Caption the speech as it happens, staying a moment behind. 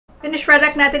Finish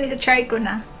product natin, ita-try ko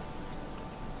na.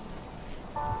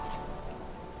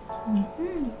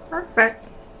 Perfect.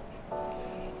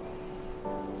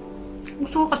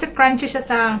 Gusto ko kasi crunchy siya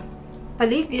sa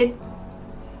paligid.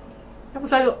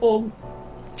 Tapos sa loob,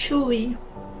 chewy.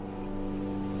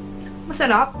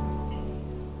 Masarap.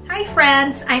 Hi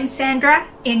friends! I'm Sandra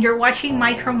and you're watching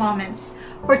Micro Moments.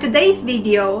 For today's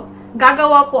video,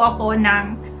 gagawa po ako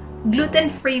ng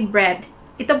gluten-free bread.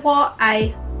 Ito po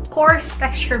ay coarse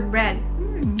texture bread.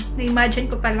 Na-imagine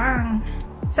ko pa lang.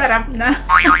 Sarap na.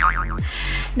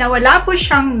 Na wala po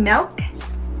siyang milk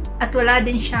at wala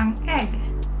din siyang egg.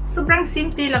 Sobrang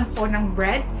simple lang po ng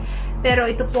bread, pero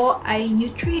ito po ay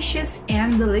nutritious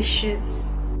and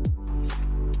delicious.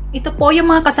 Ito po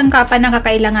yung mga kasangkapan na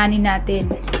kakailanganin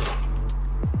natin.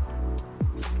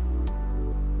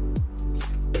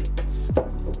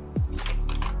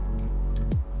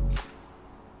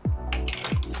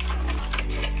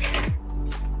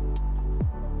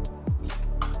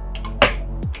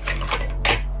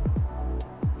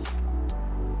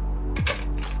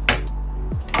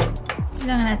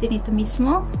 Kailangan natin ito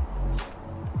mismo.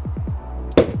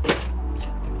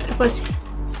 Tapos,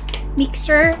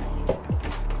 mixer.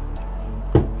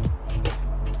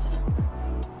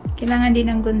 Kailangan din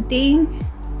ng gunting.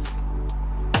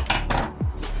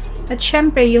 At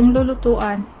syempre, yung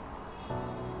lulutuan.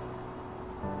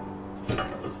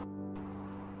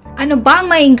 Ano ba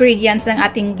ang mga ingredients ng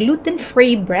ating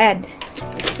gluten-free bread?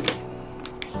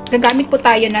 Gagamit po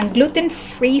tayo ng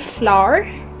gluten-free flour.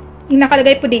 Yung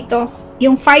nakalagay po dito,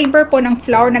 yung fiber po ng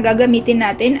flour na gagamitin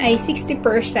natin ay 60%.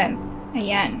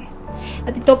 Ayan.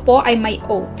 At ito po ay may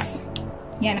oats.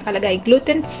 Yan, nakalagay,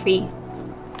 gluten-free.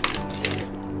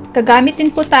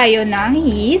 Gagamitin po tayo ng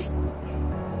yeast.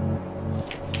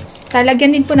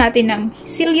 Talagyan din po natin ng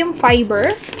psyllium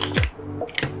fiber.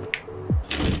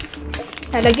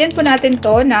 Talagyan po natin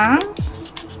to ng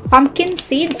pumpkin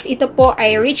seeds. Ito po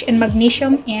ay rich in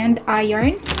magnesium and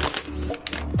iron.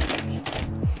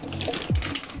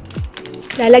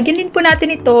 Lalagyan din po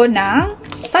natin ito ng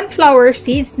sunflower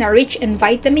seeds na rich in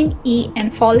vitamin E and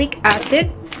folic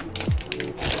acid.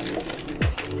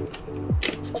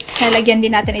 Lalagyan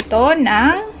din natin ito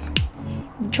ng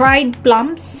dried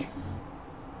plums.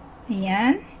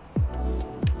 Ayan.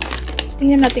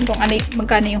 Tingnan natin kung ano,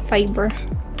 magkano yung fiber.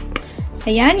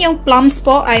 Ayan, yung plums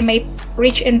po ay may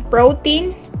rich in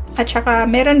protein at saka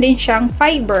meron din siyang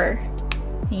fiber.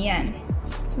 Ayan.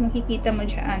 So, makikita mo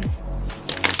dyan.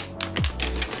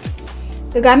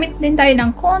 Gagamit din tayo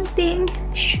ng konting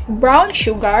brown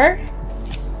sugar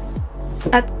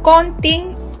at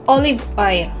konting olive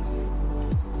oil.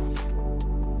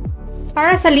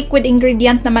 Para sa liquid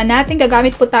ingredient naman natin,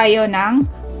 gagamit po tayo ng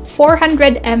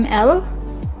 400 ml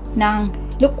ng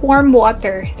lukewarm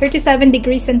water. 37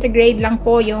 degrees centigrade lang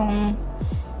po yung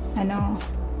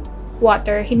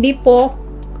water. Hindi po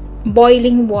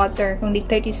boiling water, kundi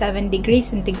 37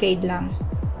 degrees centigrade lang.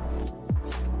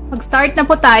 Mag-start na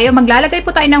po tayo. Maglalagay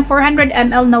po tayo ng 400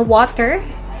 ml na water,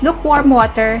 lukewarm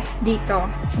water, dito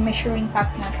sa measuring cup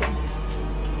natin.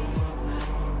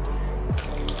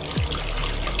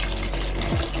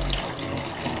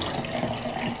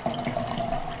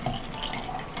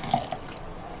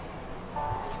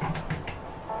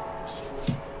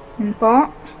 Yan po.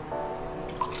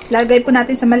 Lagay po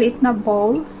natin sa maliit na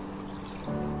bowl.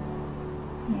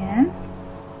 Yan.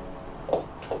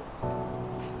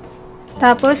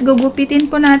 Tapos, gugupitin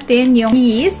po natin yung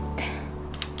yeast.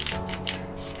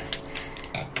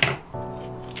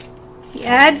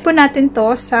 I-add po natin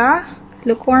to sa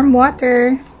lukewarm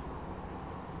water.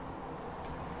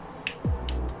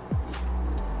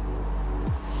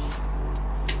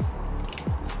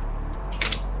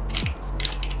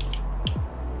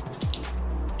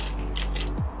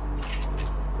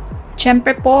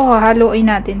 Siyempre po,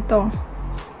 hahaluin natin to.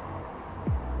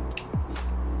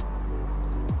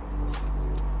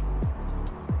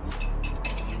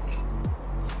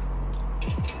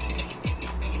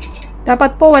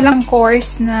 Dapat po walang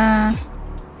coarse na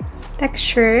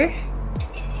texture.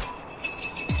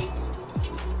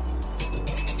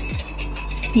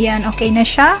 Yan, okay na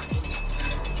siya.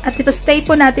 At ito stay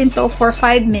po natin to for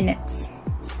 5 minutes.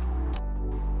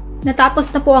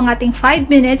 Natapos na po ang ating 5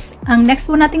 minutes. Ang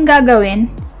next po natin gagawin,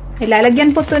 ay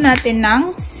lalagyan po to natin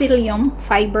ng psyllium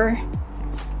fiber.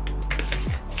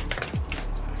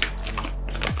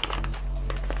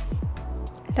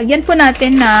 Lagyan po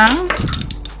natin ng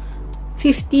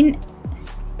 15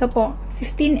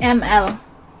 ml.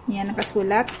 Yan,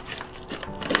 nakasulat.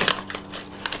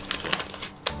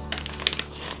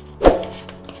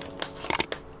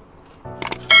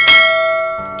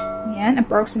 Yan,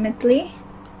 approximately.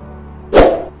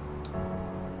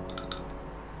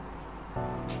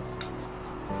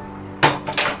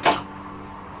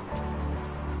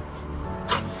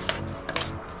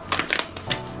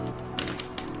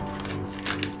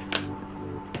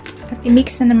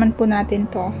 I-mix na naman po natin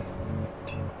to.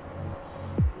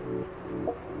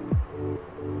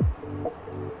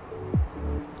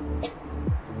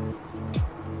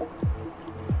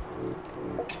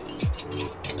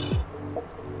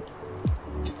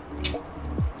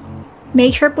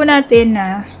 Make sure po natin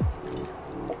na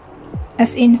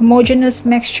as in homogeneous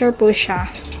mixture po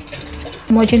siya.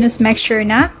 Homogeneous mixture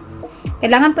na.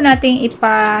 Kailangan po nating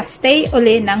ipa-stay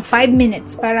uli ng 5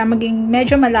 minutes para maging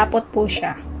medyo malapot po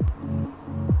siya.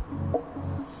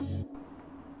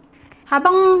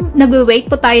 Habang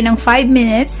nagwe-wait po tayo ng 5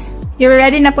 minutes,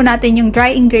 i-ready na po natin yung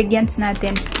dry ingredients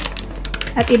natin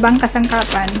at ibang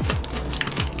kasangkapan.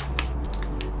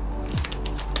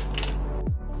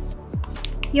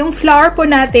 Yung flour po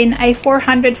natin ay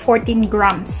 414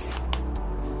 grams.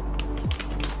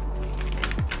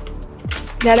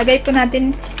 Lalagay po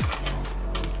natin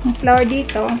yung flour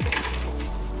dito.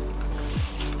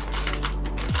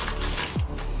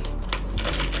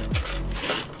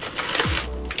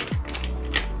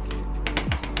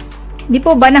 Hindi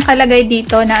po ba nakalagay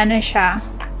dito na ano siya?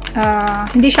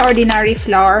 Hindi siya ordinary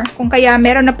flour. Kung kaya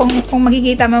meron na pong, kung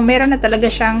makikita mo, meron na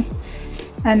talaga siyang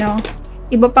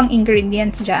iba pang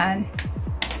ingredients dyan.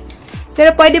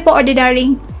 Pero pwede po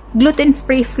ordinary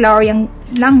gluten-free flour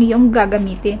lang yung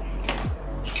gagamitin.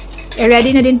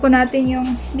 I-ready na din po natin yung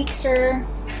mixer.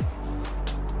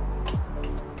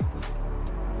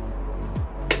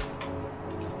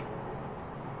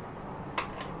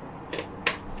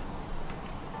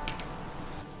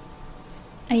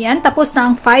 Ayan, tapos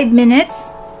na ang 5 minutes.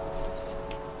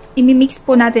 Imi-mix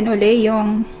po natin uli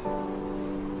yung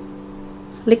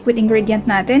liquid ingredient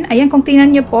natin. Ayan, kung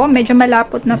tingnan nyo po, medyo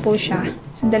malapot na po siya.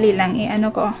 Sandali lang,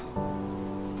 ano ko.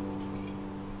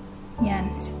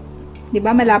 Yan.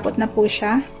 Diba, malapot na po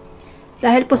siya.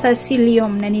 Dahil po sa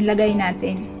psyllium na nilagay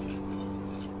natin.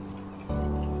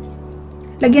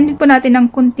 Lagyan din po natin ng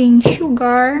kunting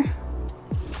sugar.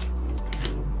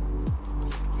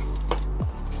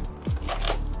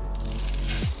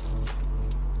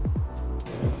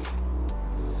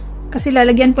 Kasi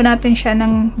lalagyan po natin siya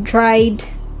ng dried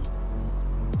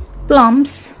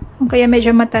plums. Kung kaya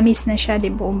medyo matamis na siya,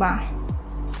 di ba?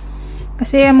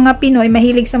 Kasi ang mga Pinoy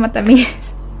mahilig sa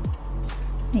matamis.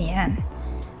 Ayan.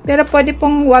 Pero pwede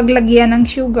pong wag lagyan ng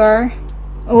sugar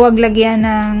o wag lagyan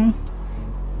ng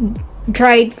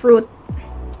dried fruit.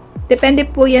 Depende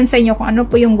po yan sa inyo kung ano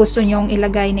po yung gusto nyong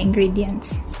ilagay na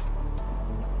ingredients.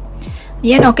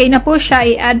 Ayan, okay na po siya.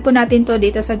 I-add po natin to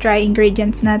dito sa dry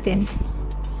ingredients natin.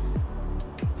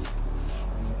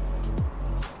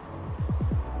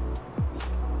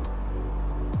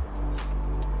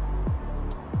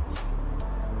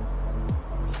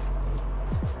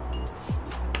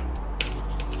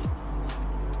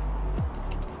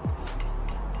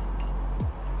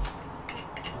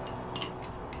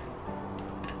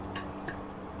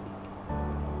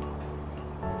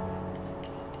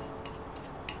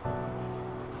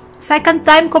 Second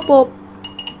time ko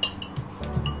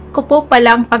po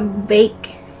palang pag-bake.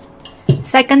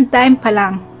 Second time pa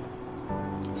lang.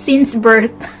 Since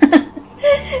birth.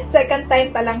 Second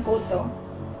time pa lang po to.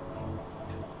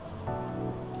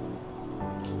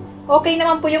 Okay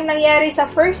naman po yung nangyari sa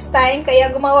first time, kaya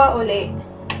gumawa uli.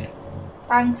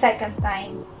 Pang second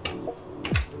time.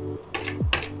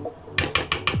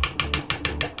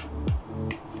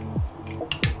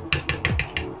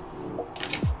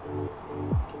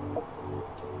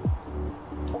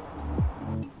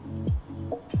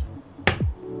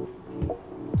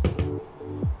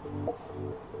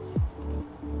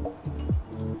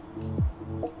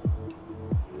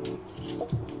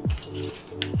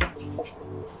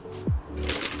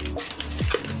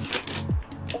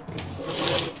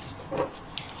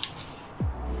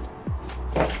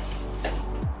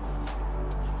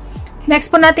 Next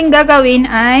po natin gagawin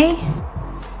ay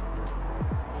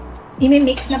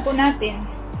imi-mix na po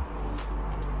natin.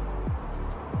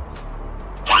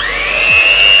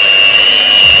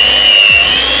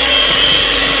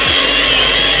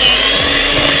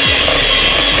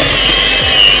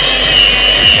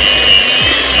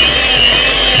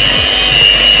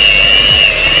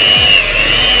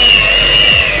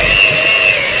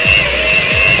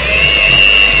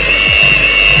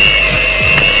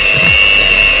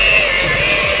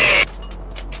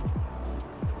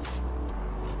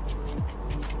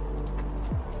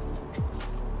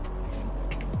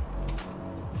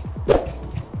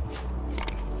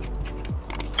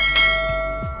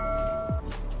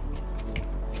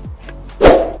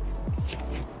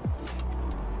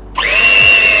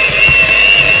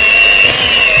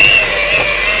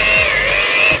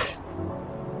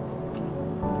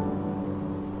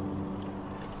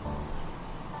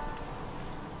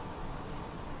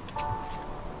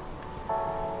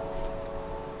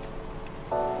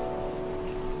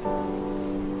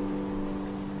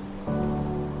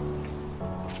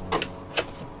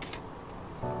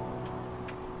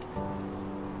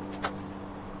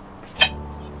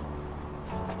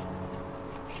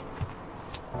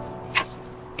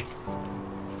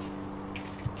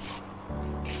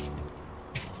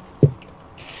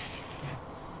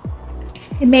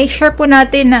 I-make sure po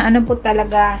natin na ano po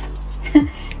talaga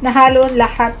nahalo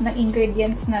lahat ng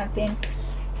ingredients natin.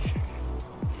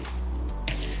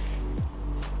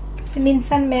 Kasi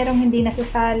minsan merong hindi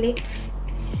nasasali.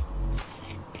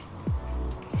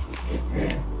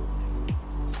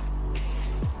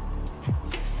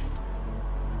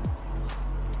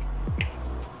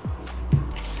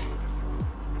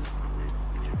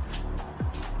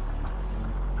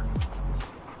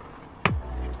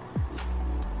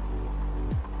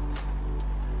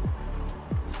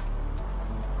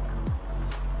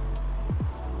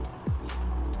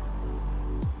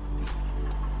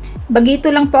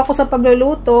 Bagito lang po ako sa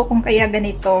pagluluto, kung kaya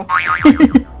ganito.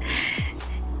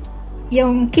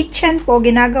 Yung kitchen po,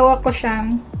 ginagawa ko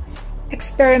siyang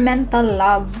experimental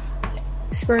lab.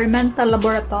 Experimental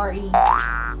laboratory.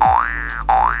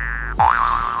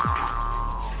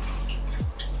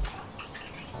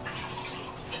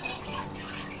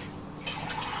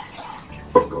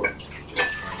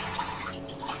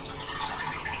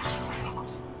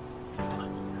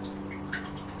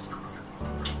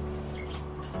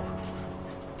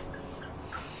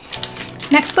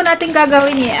 Next po natin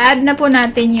gagawin, i-add na po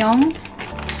natin yung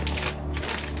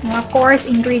mga course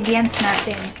ingredients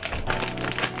natin.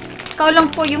 Ikaw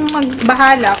lang po yung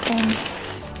magbahala kung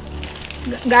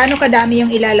gaano kadami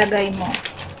yung ilalagay mo.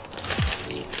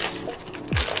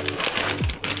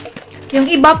 Yung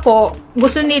iba po,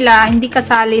 gusto nila hindi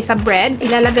kasali sa bread,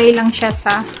 ilalagay lang siya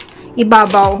sa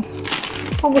ibabaw.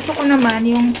 Kung gusto ko naman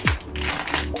yung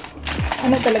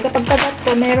ano talaga, pagkagat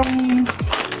ko, merong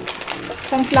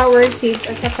sunflower seeds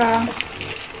at saka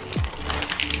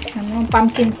ano,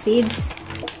 pumpkin seeds.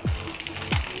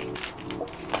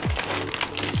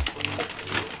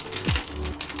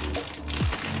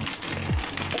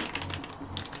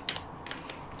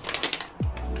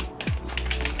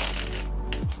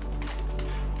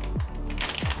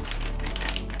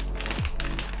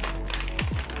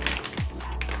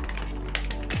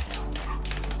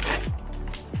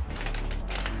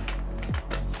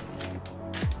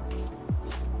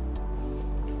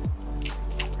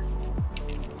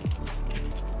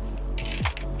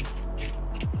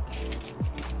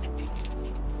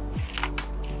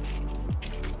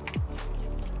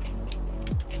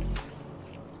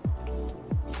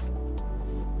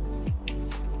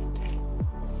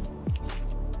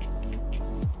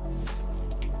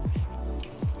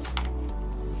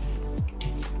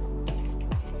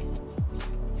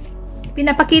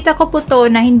 Pinapakita ko po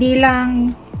to na hindi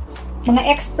lang mga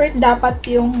expert dapat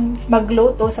yung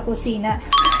magluto sa kusina.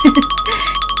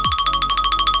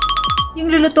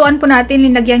 Yung lulutuan po natin,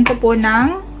 linagyan ko po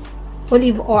ng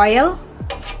olive oil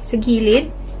sa gilid.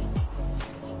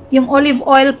 Yung olive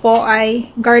oil po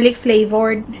ay garlic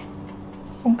flavored.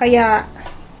 Kung kaya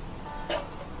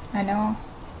ano,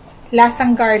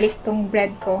 lasang garlic tong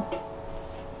bread ko.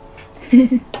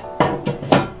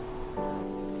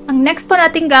 Ang next po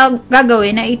natin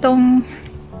gagawin na itong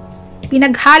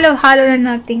pinaghalo-halo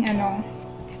na nating ano,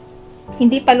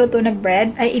 hindi pa luto na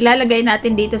bread, ay ilalagay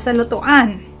natin dito sa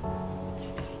lutuan.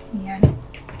 Ayan.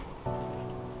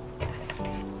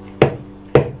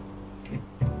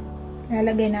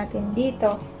 Ilalagay natin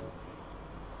dito.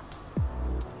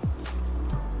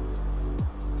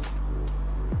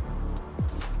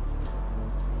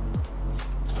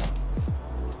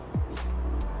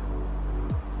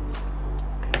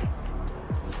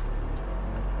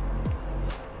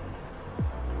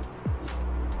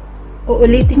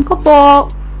 Uulitin ko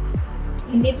po,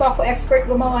 hindi po ako expert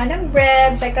gumawa ng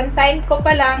bread. Second time ko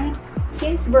pa lang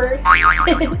since birth.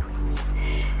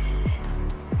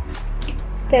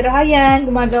 Pero ayan,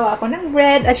 gumagawa ako ng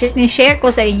bread at share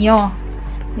ko sa inyo.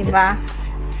 Diba?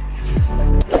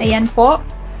 Ayan po.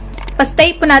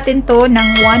 Pastay po natin to ng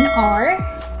 1 hour.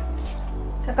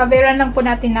 Kakaberan lang po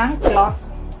natin ng cloth.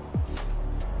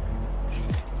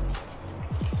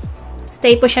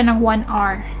 Stay po siya ng 1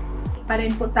 hour. Pa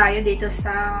rin po tayo dito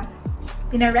sa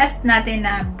pinarest natin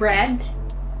na bread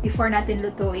before natin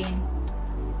lutuin.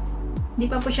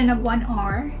 Hindi pa po siya nag 1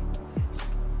 hour.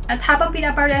 At habang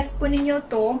pinaparest po ninyo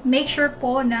to, make sure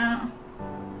po na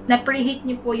na-preheat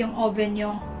nyo po yung oven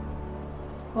nyo.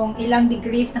 Kung ilang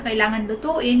degrees na kailangan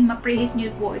lutuin, ma-preheat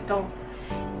nyo po ito.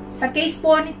 Sa case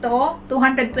po nito,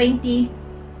 220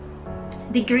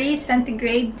 degrees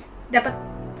centigrade dapat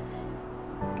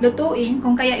lutuin.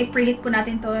 Kung kaya i-preheat po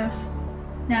natin to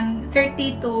ng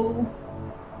 30 to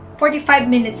 45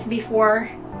 minutes before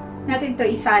natin to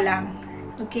isalang.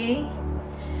 Okay?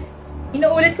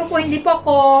 Inuulit ko po, hindi po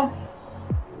ako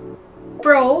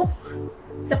pro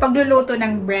sa pagluluto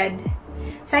ng bread.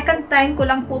 Second time ko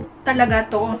lang po talaga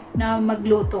to na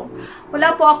magluto.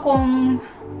 Wala po akong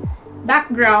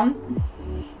background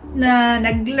na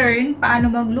nag-learn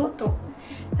paano magluto.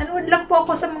 Nanood lang po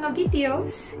ako sa mga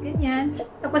videos. Ganyan.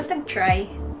 Tapos nag-try.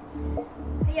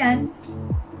 Ayan.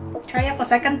 Try ako.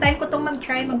 Second time ko itong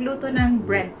mag-try magluto ng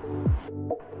bread.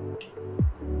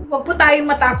 Huwag po tayong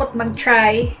matakot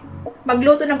mag-try.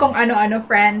 Magluto ng kung ano-ano,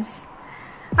 friends.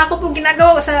 Ako po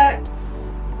ginagawa ko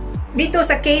dito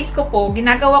sa case ko po,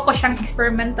 ginagawa ko siyang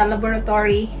experimental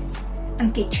laboratory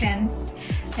ang kitchen.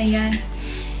 Ayan.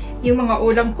 Yung mga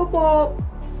ulam ko po,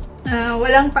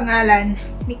 walang pangalan.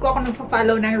 Hindi ko ako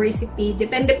nagpa-follow ng recipe.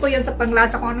 Depende po yun sa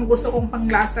panglasa, kung anong gusto kong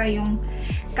panglasa yung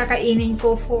kakainin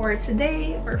ko for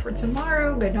today or for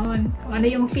tomorrow, ganon. Kung ano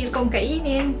yung feel kong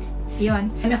kainin, yun.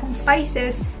 Ano kong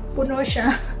spices, puno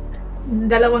siya.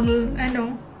 Dalawang,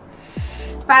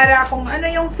 para kung ano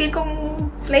yung feel kong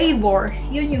flavor,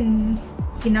 yun yung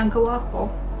ginagawa ko.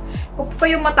 Huwag po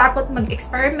yung matakot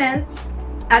mag-experiment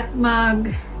at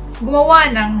gumawa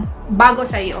ng bago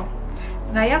sa'yo.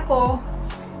 Gaya ko,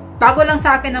 bago lang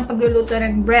sa akin ang pagluluto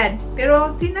ng bread,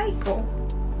 pero trinay ko.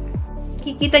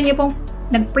 Kikita niyo po,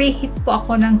 nag-preheat po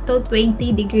ako ng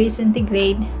 220 degrees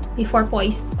centigrade before po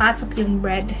pasok yung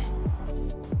bread.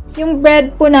 Yung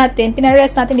bread po natin,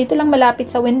 pinarest natin dito lang malapit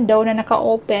sa window na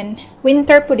naka-open.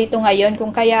 Winter po dito ngayon,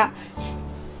 kung kaya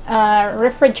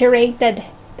refrigerated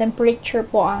temperature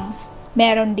po ang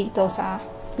meron dito sa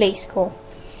place ko.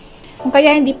 Kung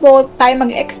kaya hindi po tayo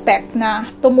mag-expect na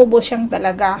tumubo siyang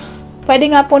talaga.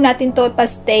 Pwede nga po natin to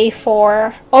pa-stay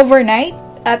for overnight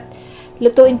at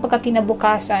lutuin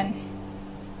pagkakinabukasan.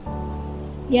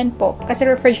 Yan po, kasi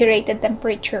refrigerated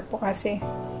temperature po kasi.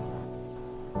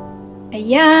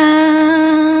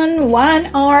 Ayan,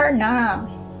 1 hour na.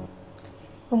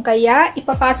 Kung kaya,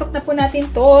 ipapasok na po natin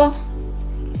to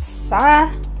sa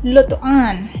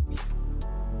lutuan.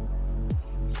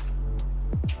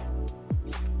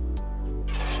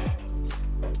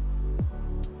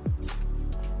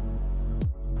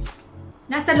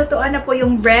 Nasa lutuan na po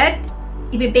yung bread.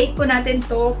 Ibe-bake po natin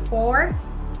to for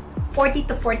 40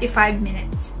 to 45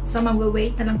 minutes. So,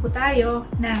 magwe-wait na lang po tayo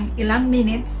ng ilang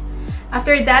minutes.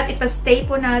 After that, ipastay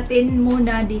po natin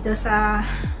muna dito sa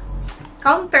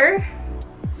counter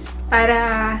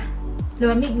para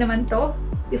lumamig naman to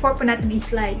before po natin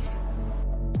i-slice.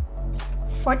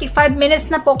 45 minutes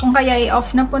na po, kung kaya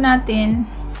i-off na po natin.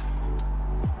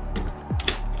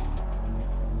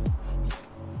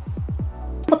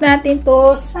 Put natin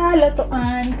to sa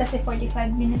lutuan kasi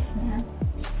 45 minutes na.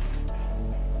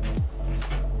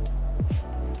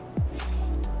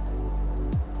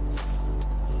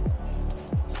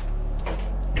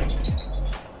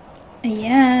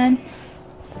 Ayan.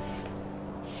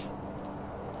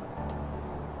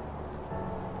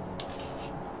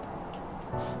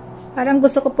 Parang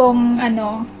gusto ko pong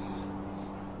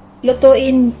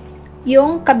lutuin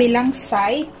yung kabilang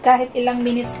side kahit ilang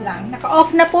minutes lang.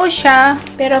 Naka-off na po siya,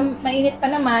 pero mainit pa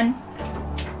naman.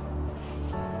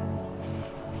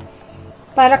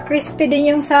 Para crispy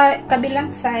din yung sa kabilang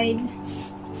side.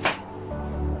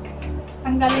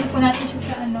 Tanggalin po natin siya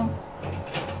sa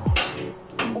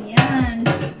Ayan.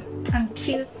 Ang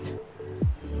cute.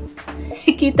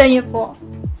 Kita niyo po.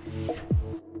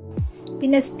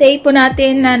 Pinastay po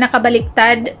natin na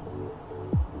nakabaliktad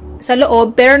sa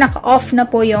loob, pero naka-off na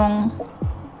po yung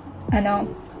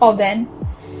oven.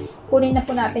 Kunin na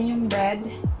po natin yung bread.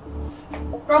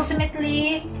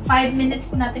 Approximately 5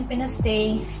 minutes po natin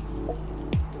pinastay.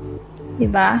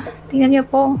 Diba? Tingnan niyo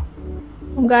po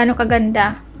kung gaano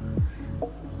kaganda.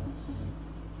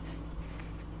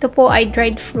 Ito po ay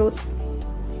dried fruit.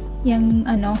 Yung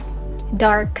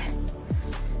dark.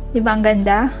 Diba ang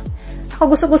ganda?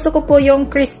 Ako gusto ko po yung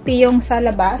crispy yung sa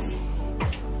labas.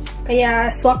 Kaya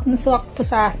swak na swak po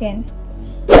sa akin.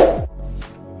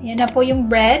 Ayan na po yung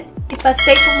bread.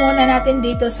 Ipastay po muna natin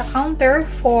dito sa counter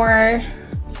for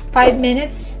 5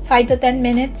 minutes, 5 to 10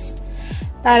 minutes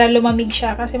para lumamig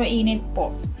siya kasi mainit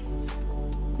po.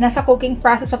 Nasa cooking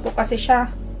process pa po kasi siya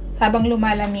habang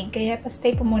lumalamig. Kaya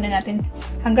pastay po muna natin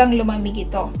hanggang lumamig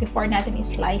ito before natin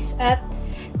i-slice at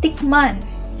tikman.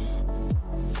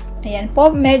 Ayan po,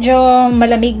 medyo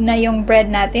malamig na yung bread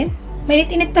natin.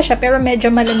 Mainit-init pa siya pero medyo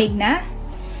malamig na.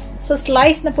 So,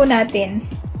 slice na po natin.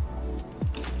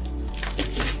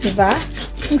 Diba?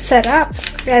 Ang sarap.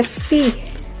 Crispy.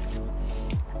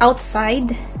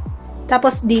 Outside.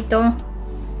 Tapos dito,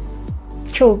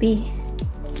 chewy.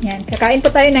 Yan. Kakain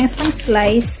po tayo ng isang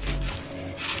slice.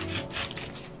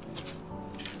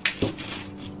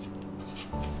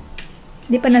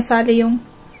 Di pa nasali yung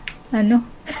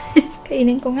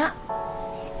kainin ko nga.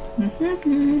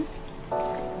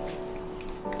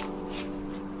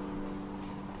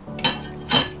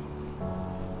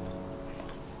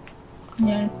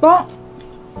 Yan po.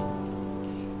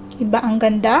 Diba ang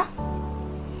ganda?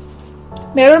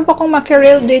 Meron pa akong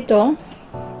mackerel dito.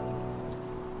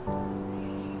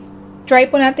 Try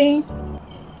po natin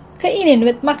kainin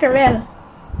with mackerel.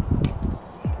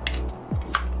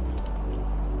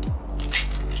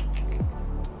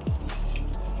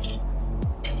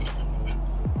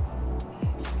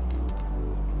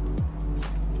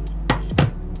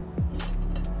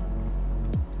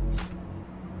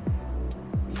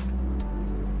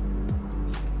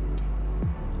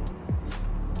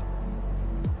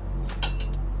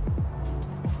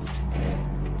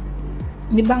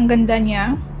 Di ba ang ganda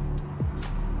niya?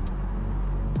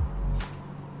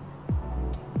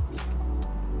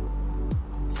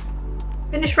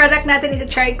 Finish product natin,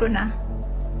 iti-try ko na.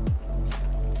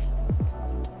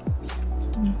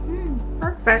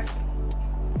 Perfect.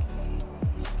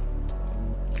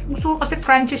 Gusto ko kasi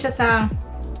crunchy siya sa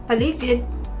paligid.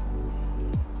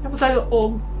 Tapos sa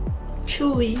loob,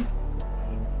 chewy.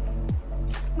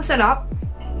 Masarap.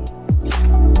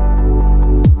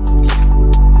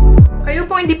 Kayo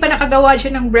po hindi pa nakagawa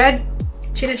siya ng bread,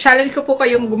 challenge ko po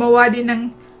kayong gumawa din ng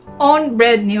own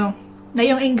bread nyo, na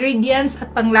yung ingredients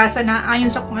at panglasa na ayon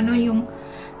sa kung ano yung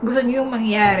gusto nyo yung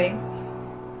mangyari.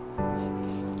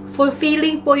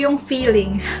 Fulfilling po yung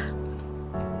feeling.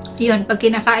 Yun, pag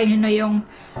kinakain nyo na yung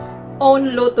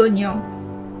own luto nyo.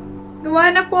 Gawa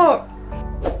na po!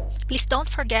 Please don't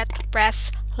forget to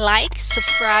press like,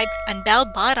 subscribe, and bell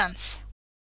buttons.